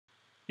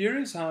Here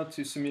is how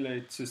to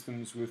simulate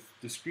systems with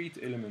discrete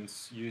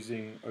elements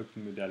using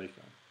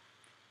OpenModelica.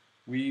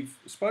 We've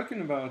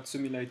spoken about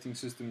simulating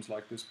systems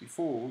like this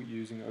before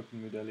using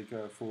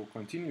OpenModelica for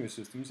continuous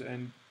systems,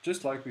 and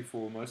just like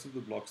before, most of the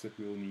blocks that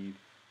we'll need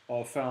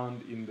are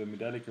found in the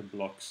Modelica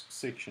blocks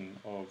section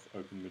of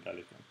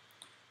OpenModelica.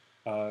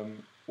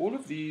 All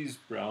of these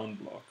brown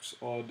blocks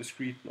are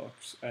discrete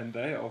blocks, and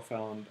they are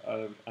found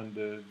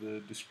under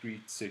the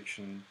discrete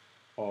section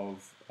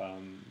of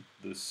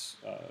this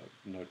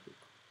notebook.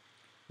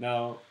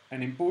 Now,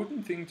 an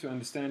important thing to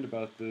understand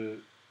about the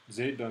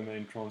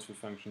Z-domain transfer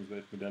functions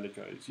that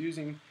Modelica is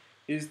using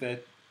is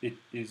that it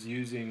is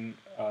using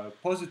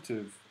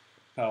positive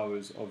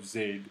powers of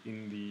Z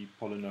in the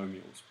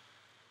polynomials.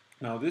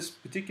 Now, this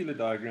particular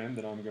diagram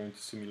that I'm going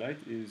to simulate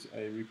is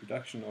a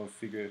reproduction of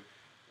figure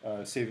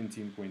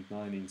 17.9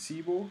 in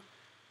Seaborg,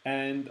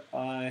 and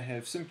I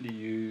have simply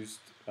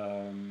used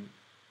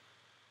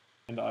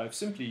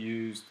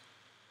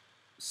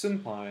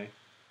SymPy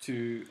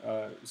to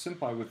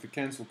SymPy with the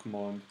cancel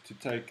command to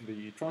take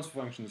the transfer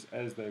functions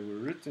as they were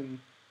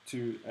written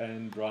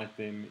and write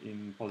them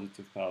in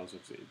positive powers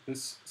of Z.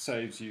 This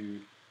saves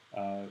you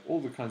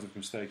all the kinds of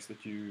mistakes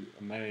that you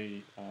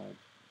may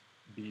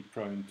be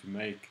prone to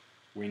make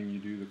when you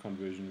do the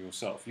conversion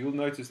yourself. You'll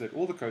notice that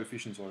all the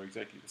coefficients are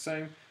exactly the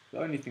same. The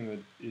only thing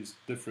that is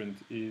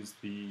different is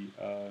the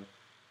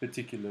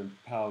particular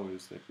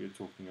powers that we're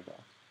talking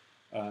about.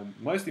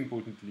 Most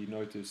importantly,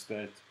 notice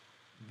that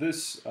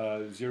this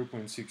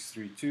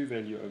 0.632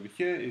 value over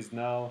here is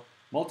now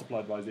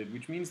multiplied by Z,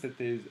 which means that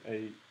there's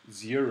a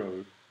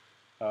 0.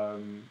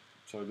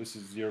 So this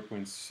is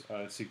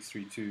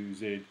 0.632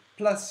 Z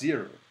plus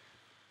 0.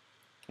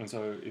 And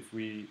so if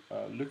we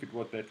look at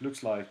what that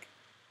looks like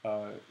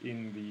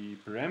in the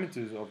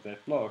parameters of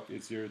that block,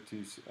 it's 0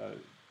 to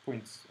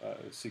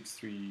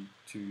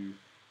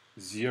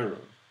 0.6320.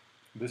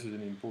 This is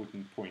an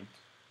important point.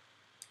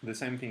 The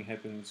same thing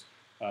happens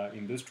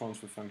in this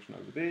transfer function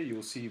over there.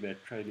 You'll see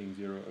that trailing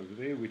 0 over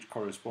there, which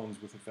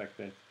corresponds with the fact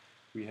that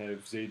we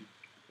have Z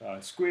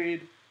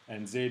squared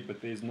and Z,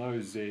 but there's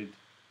no Z,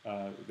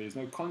 there's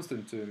no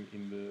constant term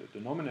in the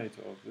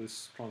denominator of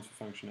this transfer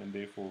function, and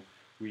therefore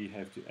we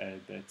have to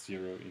add that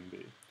 0 in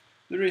there.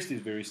 The rest is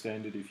very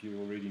standard if you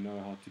already know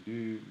how to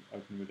do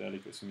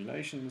OpenModelica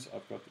simulations.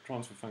 I've got the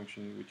transfer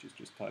function, which is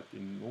just typed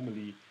in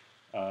normally,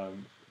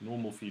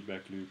 normal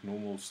feedback loop,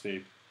 normal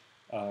step.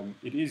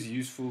 It is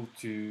useful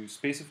to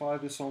specify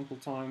the sample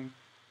time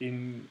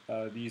in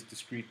these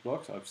discrete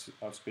blocks. I've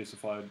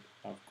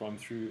gone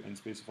through and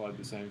specified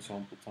the same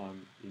sample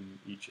time in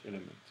each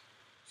element.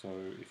 So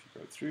if you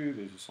go through,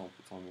 there's a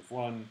sample time of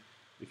 1.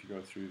 If you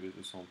go through, there's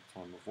a sample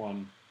time of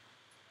 1.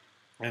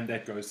 And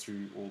that goes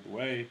through all the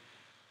way.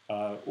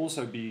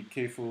 Also be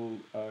careful,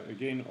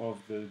 again,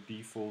 of the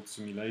default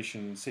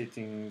simulation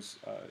settings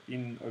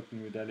in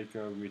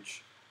OpenModelica,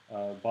 which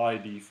by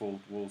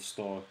default will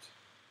start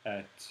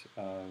at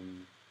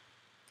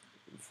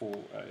for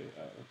a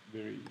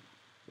very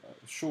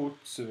short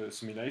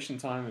simulation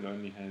time. It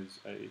only has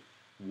a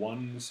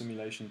 1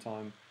 simulation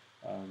time.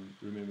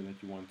 Remember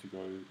that you want to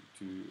go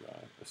to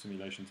a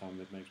simulation time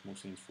that makes more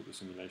sense for the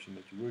simulation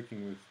that you're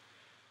working with.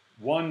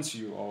 Once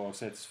you are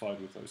satisfied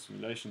with those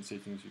simulation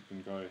settings, you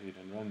can go ahead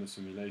and run the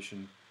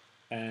simulation,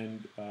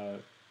 and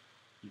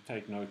you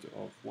take note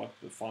of what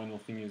the final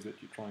thing is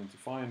that you're trying to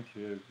find.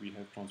 Here we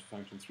have transfer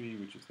function 3,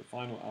 which is the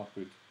final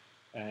output,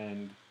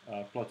 and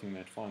plotting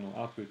that final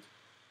output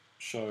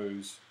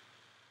shows,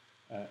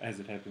 as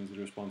it happens, the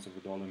response of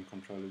a Dahlem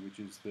controller, which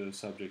is the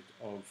subject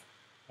of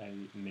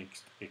a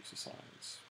next exercise.